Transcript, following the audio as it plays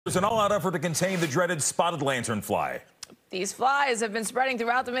There's an all-out effort to contain the dreaded spotted lanternfly. These flies have been spreading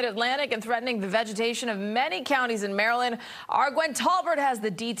throughout the mid-Atlantic and threatening the vegetation of many counties in Maryland. Our Gwen Talbert has the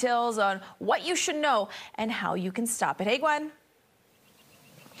details on what you should know and how you can stop it. Hey, Gwen.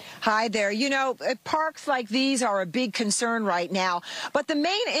 Hi there. You know, parks like these are a big concern right now, but the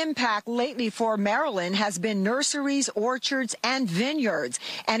main impact lately for Maryland has been nurseries, orchards, and vineyards,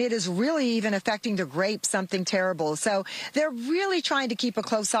 and it is really even affecting the grapes, something terrible. So they're really trying to keep a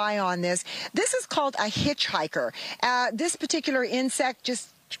close eye on this. This is called a hitchhiker. This particular insect just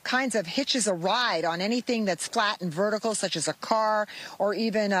kinds of hitches a ride on anything that's flat and vertical, such as a car or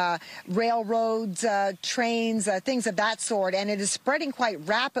even railroads, trains, things of that sort. And it is spreading quite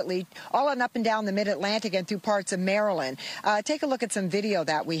rapidly all on up and down the mid-Atlantic and through parts of Maryland. Take a look at some video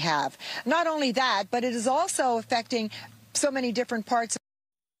that we have. Not only that, but it is also affecting so many different parts of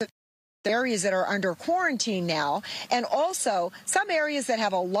areas that are under quarantine now, and also some areas that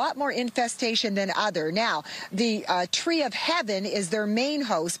have a lot more infestation than other. Now, the tree of heaven is their main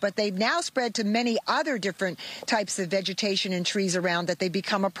host, but they've now spread to many other different types of vegetation and trees around that they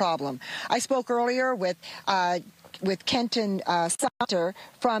become a problem. I spoke earlier with Kenton Sumter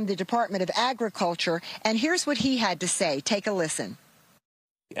from the Department of Agriculture, and here's what he had to say. Take a listen.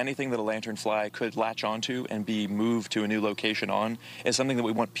 Anything that a lanternfly could latch onto and be moved to a new location on is something that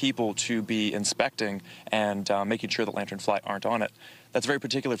we want people to be inspecting and making sure that lanternfly aren't on it. That's very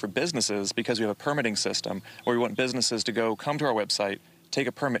particular for businesses because we have a permitting system where we want businesses to come to our website, take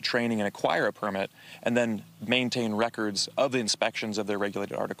a permit training and acquire a permit, and then maintain records of the inspections of their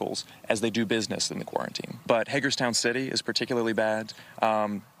regulated articles as they do business in the quarantine. But Hagerstown City is particularly bad.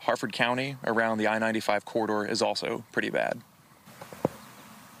 Harford County around the I-95 corridor is also pretty bad.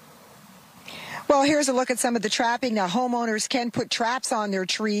 Well, here's a look at some of the trapping. Now, homeowners can put traps on their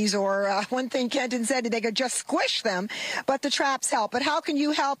trees, or one thing Kenton said, they could just squish them, but the traps help. But how can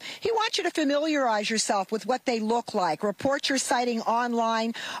you help? He wants you to familiarize yourself with what they look like. Report your sighting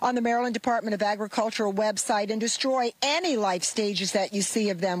online on the Maryland Department of Agricultural website and destroy any life stages that you see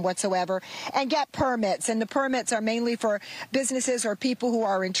of them whatsoever, and get permits. And the permits are mainly for businesses or people who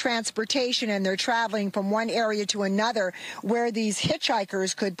are in transportation and they're traveling from one area to another where these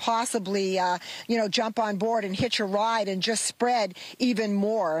hitchhikers could possibly jump on board and hitch a ride and just spread even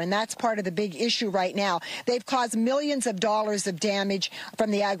more. And that's part of the big issue right now. They've caused millions of dollars of damage from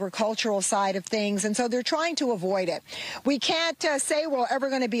the agricultural side of things, and so they're trying to avoid it. We can't say we're ever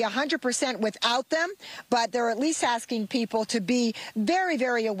going to be 100% without them, but they're at least asking people to be very,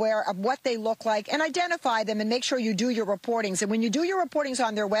 very aware of what they look like and identify them, and make sure you do your reportings. And when you do your reportings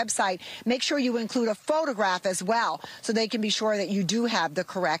on their website, make sure you include a photograph as well so they can be sure that you do have the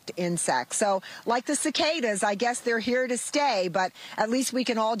correct insect. So like the cicadas, I guess they're here to stay, but at least we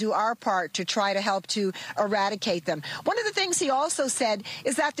can all do our part to try to help to eradicate them. One of the things he also said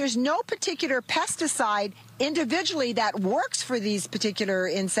is that there's no particular pesticide individually that works for these particular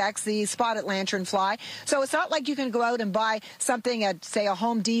insects, the spotted lanternfly. So it's not like you can go out and buy something at, say, a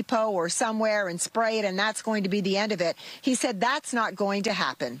Home Depot or somewhere and spray it, and that's going to be the end of it. He said that's not going to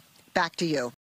happen. Back to you.